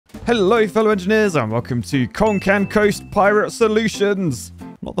Hello fellow engineers and welcome to Konkan Coast Pirate Solutions.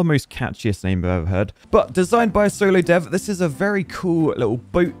 Not the most catchiest name I've ever heard, but designed by a solo dev, this is a very cool little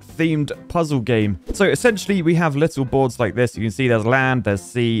boat-themed puzzle game. So essentially we have little boards like this. You can see there's land, there's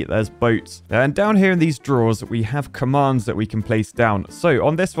sea, there's boats. And down here in these drawers, we have commands that we can place down. So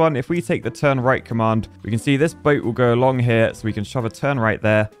on this one, if we take the turn right command, we can see this boat will go along here, so we can shove a turn right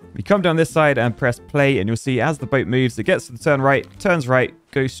there. We come down this side and press play, and you'll see as the boat moves, it gets to the turn right, turns right,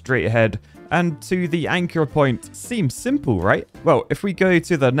 goes straight ahead, and to the anchor point. Seems simple, right? Well, if we go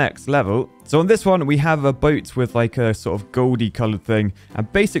to the next level, so on this one, we have a boat with like a sort of goldy colored thing, and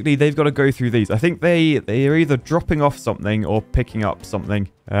basically they've got to go through these. I think they are either dropping off something or picking up something.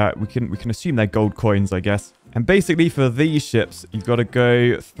 We can assume they're gold coins, I guess. And basically for these ships, you've got to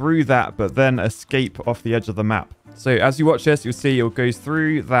go through that, but then escape off the edge of the map. So as you watch this, you'll see it goes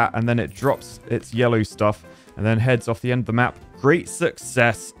through that, and then it drops its yellow stuff, and then heads off the end of the map. Great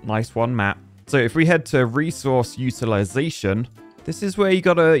success. Nice one, Matt. So if we head to resource utilization, this is where you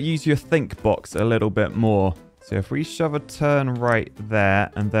got to use your think box a little bit more. So if we shove a turn right there,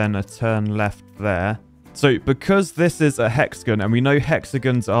 and then a turn left there. So because this is a hexagon, and we know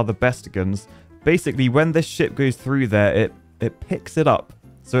hexagons are the bestagons, basically when this ship goes through there, it picks it up.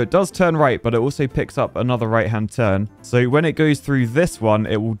 So it does turn right, but it also picks up another right-hand turn. So when it goes through this one,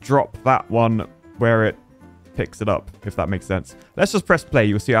 it will drop that one where it picks it up, if that makes sense. Let's just press play.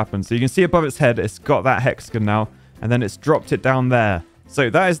 You'll see what happens. So you can see above its head, it's got that hexagon now, and then it's dropped it down there. So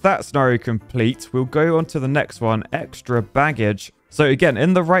that is that scenario complete. We'll go on to the next one, extra baggage. So again,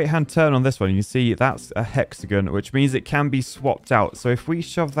 in the right-hand turn on this one, you can see that's a hexagon, which means it can be swapped out. So if we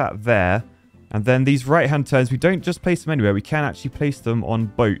shove that there, and then these right-hand turns, we don't just place them anywhere. We can actually place them on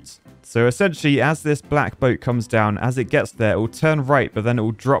boats. So essentially, as this black boat comes down, as it gets there, it will turn right, but then it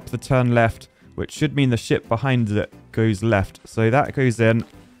will drop the turn left, which should mean the ship behind it goes left. So that goes in,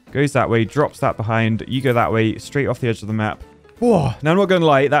 goes that way, drops that behind. You go that way, straight off the edge of the map. Whoa. Now, I'm not going to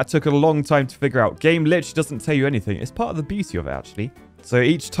lie, that took a long time to figure out. Game literally doesn't tell you anything. It's part of the beauty of it, actually. So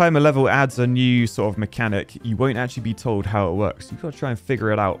each time a level adds a new sort of mechanic, you won't actually be told how it works. You've got to try and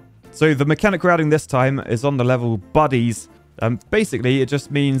figure it out. So the mechanic we're adding this time is on the level buddies. Basically, it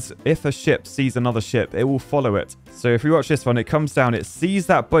just means if a ship sees another ship, it will follow it. So if we watch this one, it comes down, it sees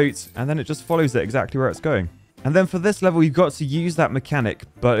that boat, and then it just follows it exactly where it's going. And then for this level, you've got to use that mechanic,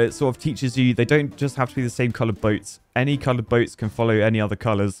 but it sort of teaches you they don't just have to be the same colored boats. Any colored boats can follow any other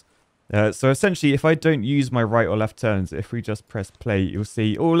colors. So essentially, if I don't use my right or left turns, if we just press play, you'll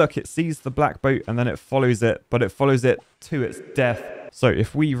see, oh, look, it sees the black boat, and then it follows it, but it follows it to its death. So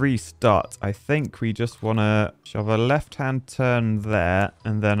if we restart, I think we just want to shove a left-hand turn there,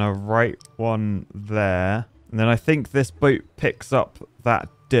 and then a right one there. And then I think this boat picks up that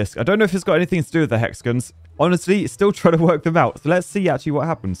disc. I don't know if it's got anything to do with the hexagons. Honestly, still trying to work them out. So let's see actually what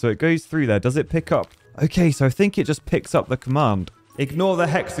happens. So it goes through there. Does it pick up? Okay, so I think it just picks up the command. Ignore the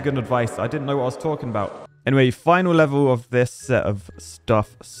hexagon advice. I didn't know what I was talking about. Anyway, final level of this set of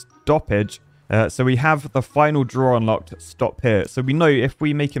stuff, stoppage. So we have the final draw unlocked, stop here. So we know if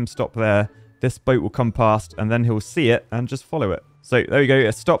we make him stop there, this boat will come past, and then he'll see it and just follow it. So there we go,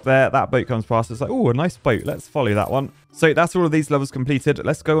 a stop there, that boat comes past. It's like, oh, a nice boat, let's follow that one. So that's all of these levels completed.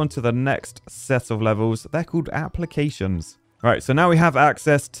 Let's go on to the next set of levels. They're called applications. Right, so now we have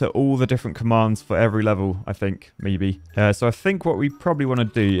access to all the different commands for every level, I think, maybe. So I think what we probably want to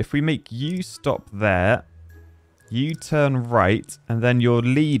do, if we make you stop there, you turn right, and then you're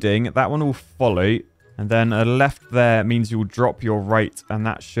leading. That one will follow. And then a left there means you'll drop your right, and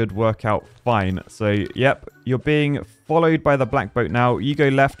that should work out fine. So, yep, you're being followed by the black boat now. You go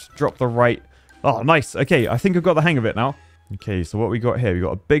left, drop the right. Oh, nice. Okay, I think I've got the hang of it now. Okay, so what we got here? We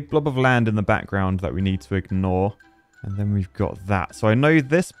got a big blob of land in the background that we need to ignore. And then we've got that. So I know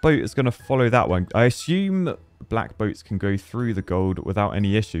this boat is going to follow that one. I assume black boats can go through the gold without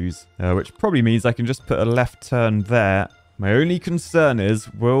any issues, which probably means I can just put a left turn there. My only concern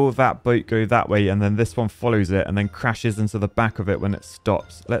is, will that boat go that way and then this one follows it and then crashes into the back of it when it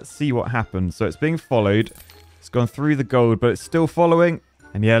stops? Let's see what happens. So it's being followed. It's gone through the gold, but it's still following.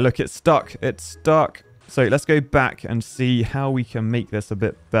 And yeah, look, it's stuck. It's stuck. So let's go back and see how we can make this a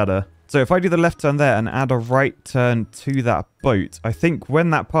bit better. So if I do the left turn there and add a right turn to that boat, I think when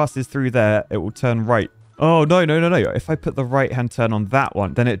that passes through there, it will turn right. Oh, no. If I put the right-hand turn on that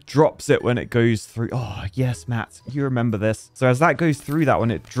one, then it drops it when it goes through. Oh, yes, Matt. You remember this. So as that goes through that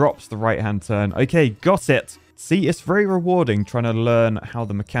one, it drops the right-hand turn. Okay, got it. See, it's very rewarding trying to learn how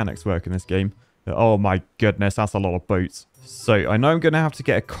the mechanics work in this game. Oh, my goodness. That's a lot of boats. So I know I'm going to have to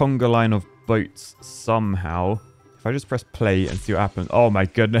get a conga line of boats somehow. If I just press play and see what happens. Oh, my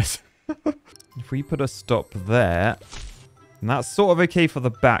goodness. If we put a stop there, And that's sort of okay for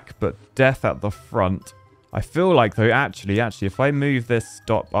the back, but death at the front. I feel like, though, actually, if I move this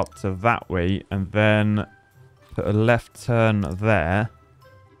stop up to that way and then put a left turn there,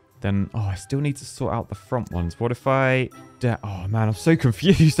 then, oh, I still need to sort out the front ones. What if I... Oh, man, I'm so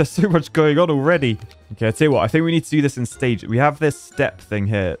confused. There's so much going on already. Okay, I'll tell you what. I think we need to do this in stages. We have this step thing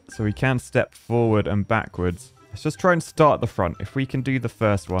here, so we can step forward and backwards. Let's just try and start at the front. If we can do the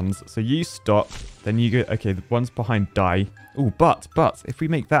first ones. So you stop, then you go... Okay, the ones behind die. Oh, but, if we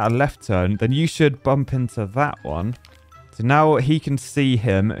make that a left turn, then you should bump into that one. So now he can see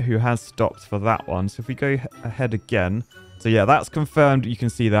him, who has stopped for that one. So if we go ahead again... So yeah, that's confirmed. You can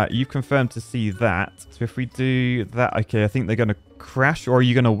see that. You've confirmed to see that. So if we do that, okay, I think they're going to crash, or are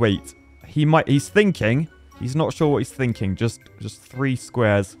you going to wait? He's thinking. He's not sure what he's thinking. Just 3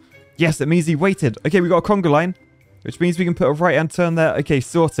 squares. Yes, it means he waited. Okay, we got a conga line, which means we can put a right-hand turn there. Okay,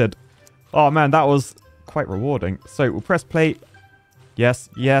 sorted. Oh, man, that was quite rewarding. So we'll press play. Yes.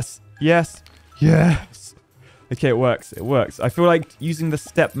 Okay, it works. It works. I feel like using the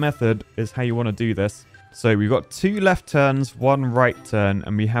step method is how you want to do this. So we've got 2 left turns, 1 right turn,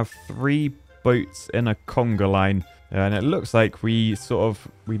 and we have 3 boats in a conga line. And it looks like we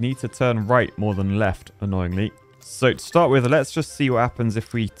need to turn right more than left, annoyingly. So to start with, let's just see what happens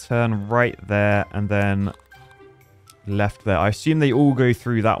if we turn right there and then left there. I assume they all go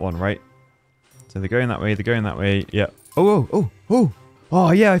through that one, right? So they're going that way, yeah. Oh,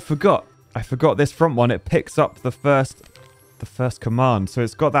 yeah, I forgot this front one. It picks up the first command, so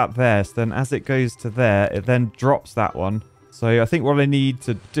it's got that there. So then as it goes to there, it then drops that one. So I think what I need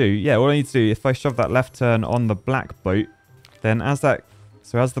to do, if I shove that left turn on the black boat, then as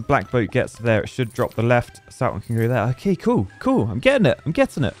the black boat gets there, it should drop the left, so that one can go there. Okay, cool. I'm getting it.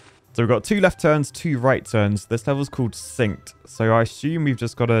 So we've got 2 left turns, 2 right turns. This level's called synced, so I assume we've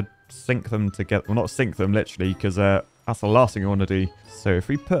just got to sync them together. Well, not sync them literally, because that's the last thing I want to do. So if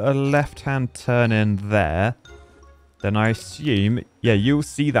we put a left-hand turn in there, then I assume, yeah, you'll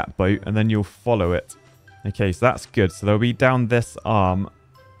see that boat and then you'll follow it. Okay, so that's good. So they'll be down this arm.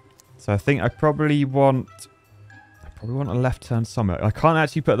 So I think I probably want a left turn somewhere. I can't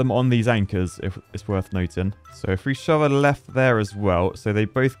actually put them on these anchors, if it's worth noting. So if we shove a left there as well, so they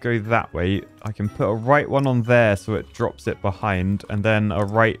both go that way, I can put a right one on there so it drops it behind, and then a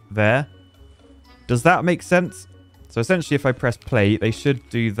right there. Does that make sense? So essentially, if I press play, they should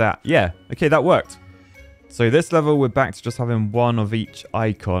do that. Yeah, okay, that worked. So this level, we're back to just having 1 of each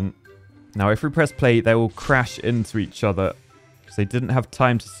icon. Now, if we press play, they will crash into each other because they didn't have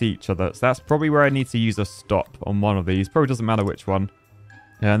time to see each other. So that's probably where I need to use a stop on one of these. Probably doesn't matter which one.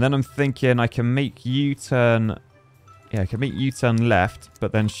 Yeah, and then I'm thinking I can make you turn... Yeah, I can make you turn left,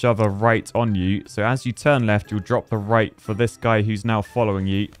 but then shove a right on you. So as you turn left, you'll drop the right for this guy who's now following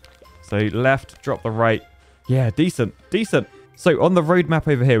you. So left, drop the right. Yeah, decent. So on the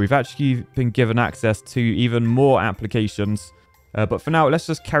roadmap over here, we've actually been given access to even more applications. But for now, let's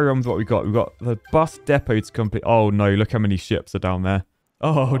just carry on with what we've got. We've got the bus depot to complete. Oh, no. Look how many ships are down there.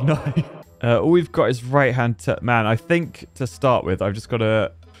 Oh, no. All we've got is right-hand turn. Man, I think to start with, I'm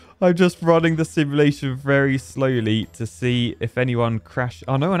just running the simulation very slowly to see if anyone crashes.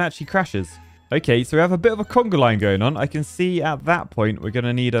 Oh, no one actually crashes. Okay, so we have a bit of a conga line going on. I can see at that point, we're going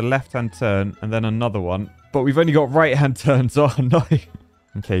to need a left-hand turn and then another one. But we've only got right-hand turns. Oh, no.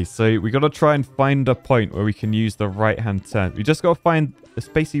 Okay, so we got to try and find a point where we can use the right-hand turn. We just got to find... It's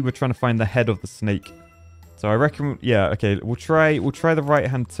basically, we're trying to find the head of the snake. So I reckon... Yeah, okay. We'll try the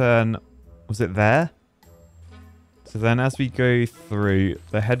right-hand turn. Was it there? So then as we go through,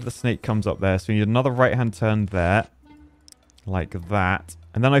 the head of the snake comes up there. So we need another right-hand turn there. Like that.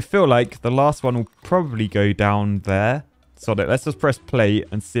 And then I feel like the last one will probably go down there. So let's just press play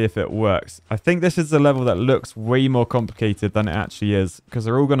and see if it works. I think this is a level that looks way more complicated than it actually is, because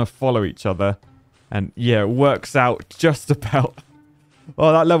they're all going to follow each other. And yeah, it works out just about.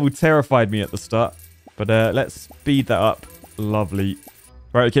 Oh, that level terrified me at the start. But let's speed that up. Lovely.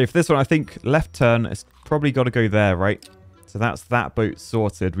 Right, okay, for this one, I think left turn is probably got to go there, right? So that's that boat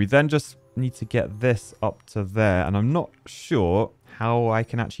sorted. We then just need to get this up to there. And I'm not sure how I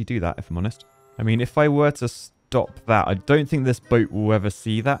can actually do that, if I'm honest. I mean, if I were to stop that, I don't think this boat will ever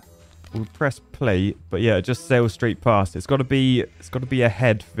see that. We'll press play, but yeah, it just sails straight past. It's got to be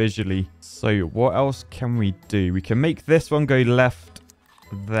ahead visually. So what else can we do? We can make this one go left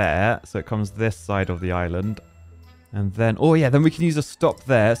there, so it comes this side of the island. And then, oh yeah, then we can use a stop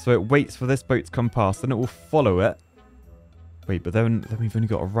there, so it waits for this boat to come past, then it will follow it. Wait, but then we've only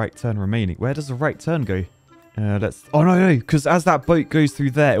got a right turn remaining. Where does the right turn go? Oh no, because as that boat goes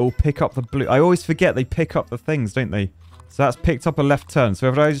through there, it will pick up the blue. I always forget they pick up the things, don't they? So that's picked up a left turn. So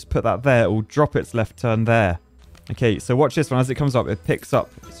if I just put that there, it will drop its left turn there. Okay, so watch this one. As it comes up, it picks up.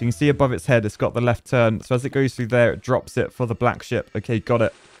 So you can see above its head, it's got the left turn. So as it goes through there, it drops it for the black ship. Okay, got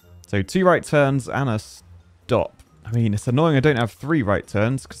it. So 2 right turns and a stop. I mean, it's annoying I don't have 3 right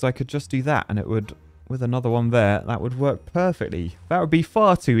turns because I could just do that and it would, with another one there, that would work perfectly. That would be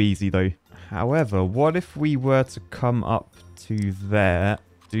far too easy though. However, what if we were to come up to there,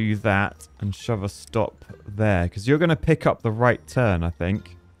 do that, and shove a stop there? Because you're going to pick up the right turn, I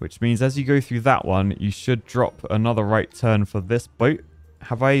think. Which means as you go through that one, you should drop another right turn for this boat.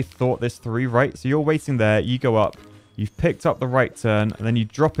 Have I thought this through right? So you're waiting there, you go up, you've picked up the right turn, and then you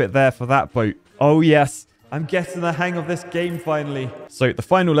drop it there for that boat. Oh yes, I'm getting the hang of this game finally. So the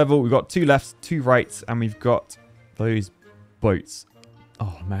final level, we've got 2 lefts, 2 rights, and we've got those boats.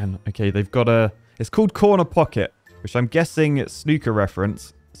 Oh man, okay, they've got a... It's called Corner Pocket, which I'm guessing it's snooker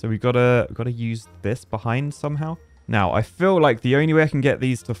reference. So we've got to use this behind somehow. Now, I feel like the only way I can get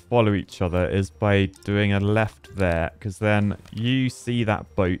these to follow each other is by doing a left there. Because then you see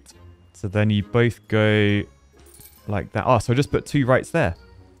that boat. So then you both go like that. Oh, so I just put 2 rights there.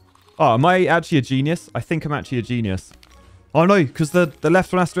 Oh, am I actually a genius? I think I'm actually a genius. Oh no, because the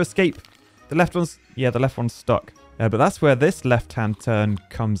left one has to escape. The left one's... Yeah, the left one's stuck. But that's where this left-hand turn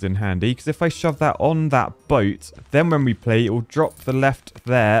comes in handy. Because if I shove that on that boat, then when we play, it will drop the left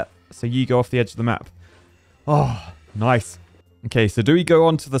there. So you go off the edge of the map. Oh, nice. Okay, so do we go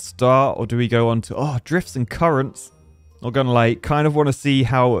on to the start or do we go on to... Oh, drifts and currents. Not gonna lie, kind of want to see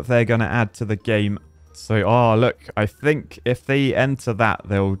how they're going to add to the game. So, oh, look, I think if they enter that,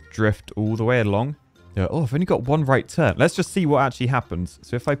 they'll drift all the way along. Yeah, oh, I've only got 1 right turn. Let's just see what actually happens.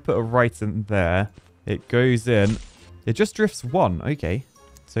 So if I put a right in there, it goes in. It just drifts 1. Okay.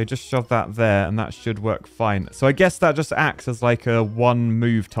 So just shove that there and that should work fine. So I guess that just acts as like a 1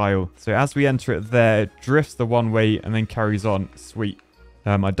 move tile. So as we enter it there, it drifts the 1 way and then carries on. Sweet.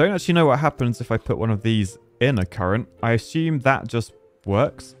 I don't actually know what happens if I put one of these in a current. I assume that just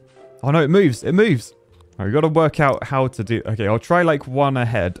works. Oh no, it moves. It moves. All right, we've got to work out how to do... Okay, I'll try like 1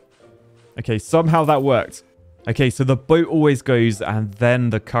 ahead. Okay, somehow that worked. Okay, so the boat always goes and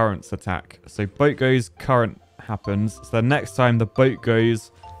then the currents attack. So boat goes, current happens. So the next time the boat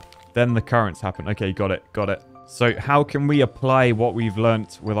goes, then the currents happen. Okay, got it, got it. So how can we apply what we've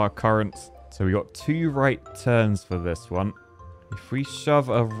learnt with our currents? So we got 2 right turns for this one. If we shove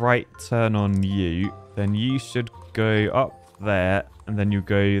a right turn on you, then you should go up there and then you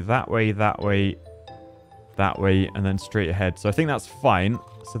go that way, and then straight ahead. So I think that's fine.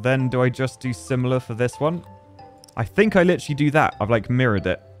 So then do I just do similar for this one? I think I literally do that. I've like mirrored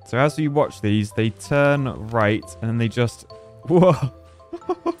it. So as you watch these, they turn right and then they just... Whoa.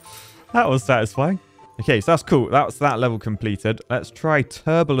 That was satisfying. Okay, so that's cool. That's that level completed. Let's try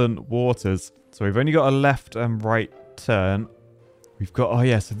turbulent waters. So we've only got a left and right turn. We've got... Oh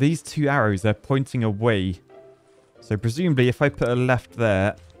yeah, so these 2 arrows, they're pointing away. So presumably if I put a left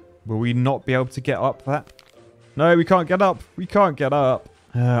there, will we not be able to get up that? No, we can't get up. We can't get up.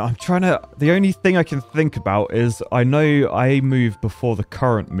 I'm trying to... The only thing I can think about is I know I move before the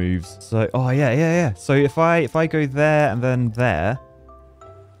current moves. So, oh, yeah. So if I go there and then there,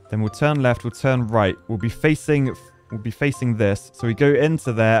 then we'll turn left, we'll turn right. We'll be facing this. So we go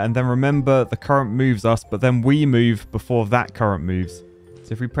into there and then remember the current moves us, but then we move before that current moves.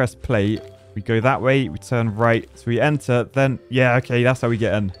 So if we press play, we go that way, we turn right. So we enter, then... Yeah, okay, that's how we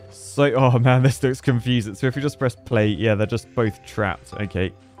get in. So, oh man, this looks confusing. So if we just press play, yeah, they're just both trapped.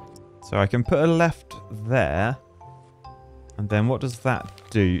 Okay. So I can put a left there. And then what does that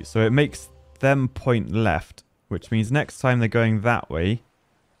do? So it makes them point left, which means next time they're going that way.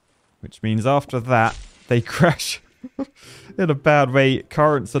 Which means after that, they crash in a bad way.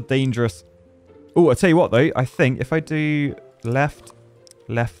 Currents are dangerous. Oh, I tell you what though, I think if I do left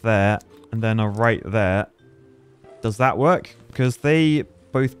there, and then a right there, does that work? Because they...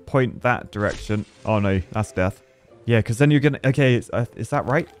 both point that direction. Oh no, that's death. Yeah, because then you're gonna... Okay, is that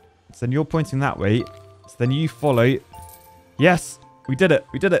right? So then you're pointing that way. So then you follow. Yes, we did it.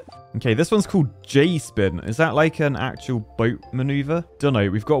 We did it. Okay, this one's called J-spin. Is that like an actual boat maneuver? Don't know.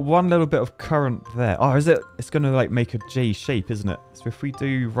 We've got 1 little bit of current there. Oh, is it? It's gonna like make a J shape, isn't it? So if we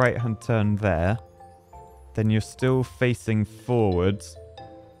do right-hand turn there, then you're still facing forwards.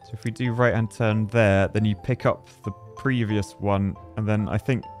 So if we do right-hand turn there, then you pick up the previous one, and then I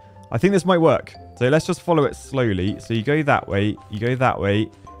think this might work. So let's just follow it slowly. So you go that way,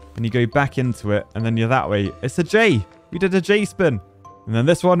 and you go back into it, and then you're that way. It's a J. We did a J spin. And then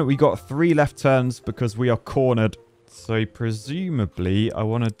this one, we got 3 left turns because we are cornered. So presumably, I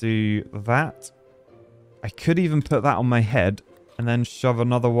want to do that. I could even put that on my head and then shove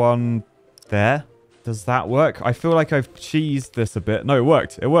another one there. Does that work? I feel like I've cheesed this a bit. No, it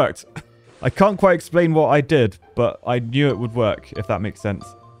worked. It worked. I can't quite explain what I did, but I knew it would work, if that makes sense.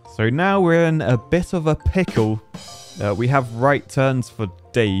 So now we're in a bit of a pickle. We have right turns for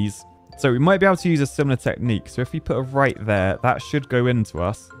days. So we might be able to use a similar technique. So if we put a right there, that should go into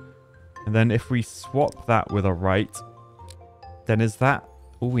us. And then if we swap that with a right, then is that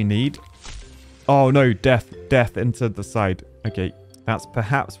all we need? Oh no, death into the side. Okay, that's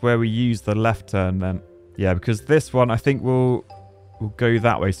perhaps where we use the left turn then. Yeah, because this one I think will go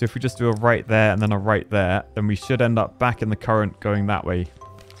that way. So if we just do a right there and then a right there, then we should end up back in the current going that way.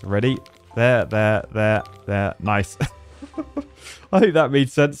 So ready? There. Nice. I hope that made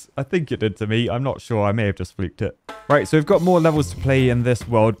sense. I think it did to me. I'm not sure. I may have just fluked it. Right, so we've got more levels to play in this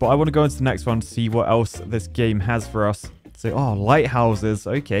world, but I want to go into the next one to see what else this game has for us. So, oh, lighthouses.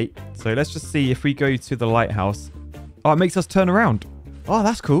 Okay. So let's just see if we go to the lighthouse. Oh, it makes us turn around. Oh,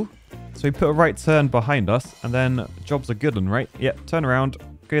 that's cool. So we put a right turn behind us, and then jobs are good, right? Yep, turn around,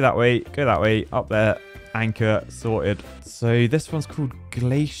 go that way, up there, anchor, sorted. So this one's called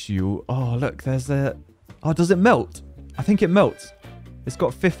Glacial. Oh, look, there's a... Oh, does it melt? I think it melts. It's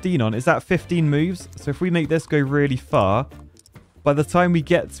got 15 on. Is that 15 moves? So if we make this go really far, by the time we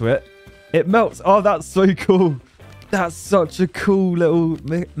get to it, it melts. Oh, that's so cool. That's such a cool little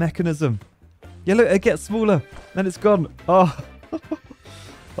mechanism. Yeah, look, it gets smaller, then it's gone. Oh.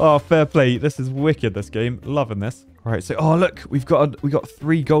 Oh, fair play. This is wicked, this game. Loving this. All right, so, oh, look, we got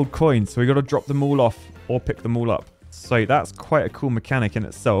 3 gold coins, so we got to drop them all off or pick them all up. So that's quite a cool mechanic in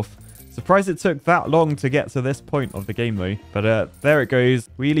itself. Surprised it took that long to get to this point of the game, though. But there it goes.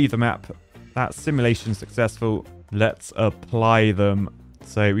 We leave the map. That simulation successful. Let's apply them.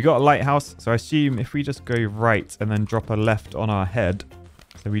 So we got a lighthouse. So I assume if we just go right and then drop a left on our head.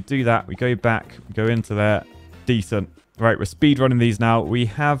 So we do that. We go back. We go into there. Decent. Right, we're speedrunning these now. We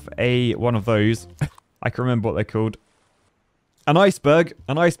have one of those. I can remember what they're called. An iceberg.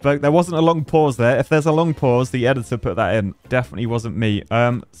 An iceberg. There wasn't a long pause there. If there's a long pause, the editor put that in. Definitely wasn't me.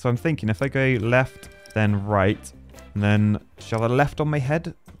 So I'm thinking if I go left, then right, and then shall I left on my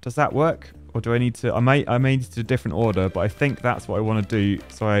head? Does that work? Or do I need to... I may need to do a different order, but I think that's what I want to do.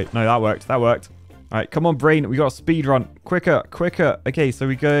 So no, that worked. That worked. All right, come on, brain. We got a speed run. Quicker. Okay, so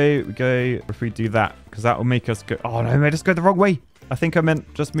we go. If we do that, because that will make us go. Oh, no, I just go the wrong way. I think I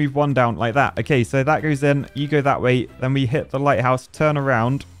meant just move one down like that. Okay, so that goes in. You go that way. Then we hit the lighthouse, turn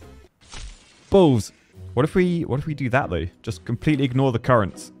around. Balls. What if we do that, though? Just completely ignore the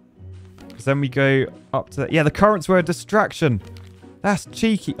currents. Because then we go up to... Yeah, the currents were a distraction. That's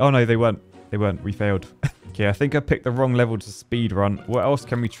cheeky. Oh, no, they weren't. We failed. Okay, I think I picked the wrong level to speedrun. What else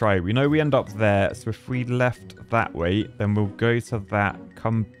can we try? We know we end up there. So if we left that way, then we'll go to that,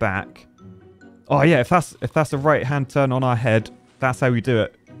 come back. Oh, yeah, if that's a right-hand turn on our head, that's how we do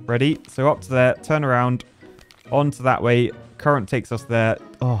it. Ready? So up to there, turn around, onto that way. Current takes us there.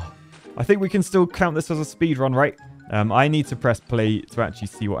 Oh, I think we can still count this as a speedrun, right? I need to press play to actually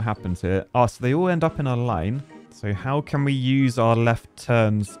see what happens here. Oh, so they all end up in a line. So how can we use our left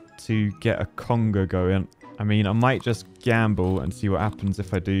turns to get a conga going? I mean, I might just gamble and see what happens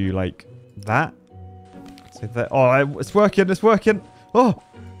if I do like that. So that, oh, it's working. Oh,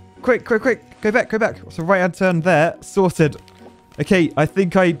 quick. Go back. So right hand turn there, sorted. Okay, I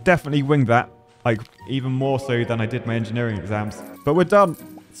think I definitely winged that. Like, even more so than I did my engineering exams. But we're done.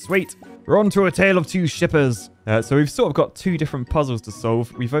 Sweet. We're on to A Tale of Two Shippers. So we've sort of got 2 different puzzles to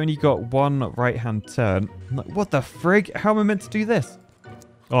solve. We've only got 1 right-hand turn. I'm like, what the frig? How am I meant to do this?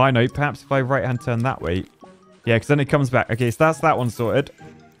 Oh, I know. Perhaps if I right-hand turn that way. Yeah, because then it comes back. Okay, so that's that one sorted.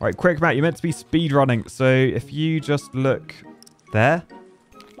 All right, quick, Matt. You're meant to be speed running. So if you just look there.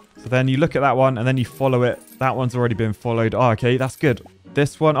 So then you look at that one and then you follow it. That one's already been followed. Oh, okay, that's good.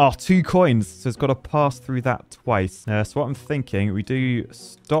 This one, 2 coins. So it's got to pass through that twice. So what I'm thinking, we do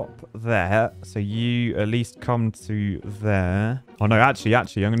stop there. So you at least come to there. Oh, no, actually, I'm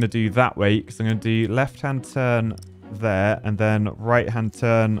going to do that way. Because I'm going to do left-hand turn there. And then right-hand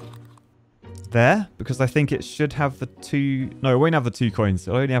turn there. Because I think it should have the 2... No, it won't have the 2 coins.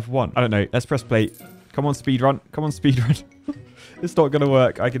 It'll only have 1. I don't know. Let's press play. Come on, speedrun. It's not going to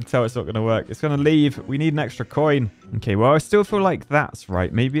work. I can tell it's not going to work. It's going to leave. We need an extra coin. Okay, well, I still feel like that's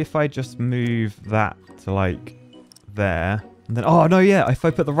right. Maybe if I just move that to, like, there. And then, oh, no, yeah. If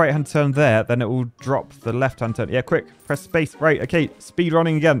I put the right-hand turn there, then it will drop the left-hand turn. Yeah, quick. Press space. Right, okay. Speed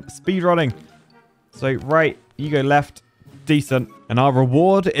running again. Speed running. So, right. You go left. Decent. And our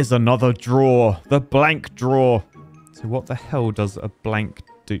reward is another draw. The blank draw. So, what the hell does a blank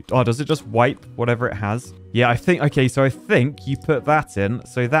do? Oh, does it just wipe whatever it has? Yeah, I think... Okay, so I think you put that in.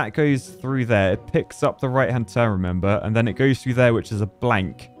 So that goes through there. It picks up the right-hand turn, remember? And then it goes through there, which is a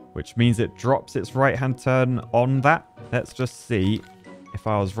blank. Which means it drops its right-hand turn on that. Let's just see. If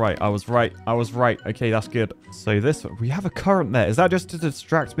I was right, I was right. I was right. Okay, that's good. So this, we have a current there. Is that just to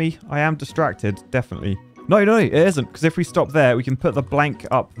distract me? I am distracted, definitely. No, no, it isn't. Because if we stop there, we can put the blank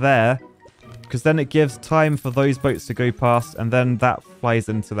up there. Because then it gives time for those boats to go past. And then that flies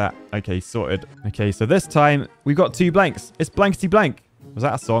into that. Okay, sorted. Okay, so this time, we've got 2 blanks. It's blankety blank. Was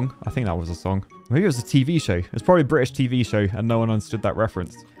that a song? I think that was a song. Maybe it was a TV show. It's probably a British TV show and no one understood that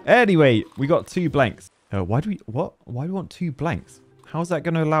reference. Anyway, we got 2 blanks. Why do we want 2 blanks? How's that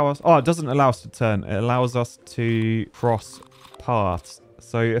going to allow us? Oh, it doesn't allow us to turn. It allows us to cross paths.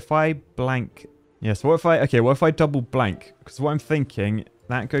 So if I blank... Yeah, so what if I double blank? Because what I'm thinking,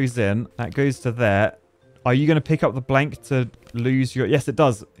 that goes in, that goes to there. Are you going to pick up the blank to lose your... Yes, it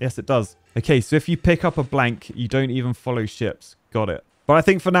does. Yes, it does. Okay, so if you pick up a blank, you don't even follow ships. Got it. But I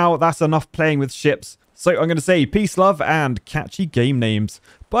think for now, that's enough playing with ships. So I'm going to say peace, love, and catchy game names.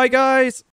 Bye, guys!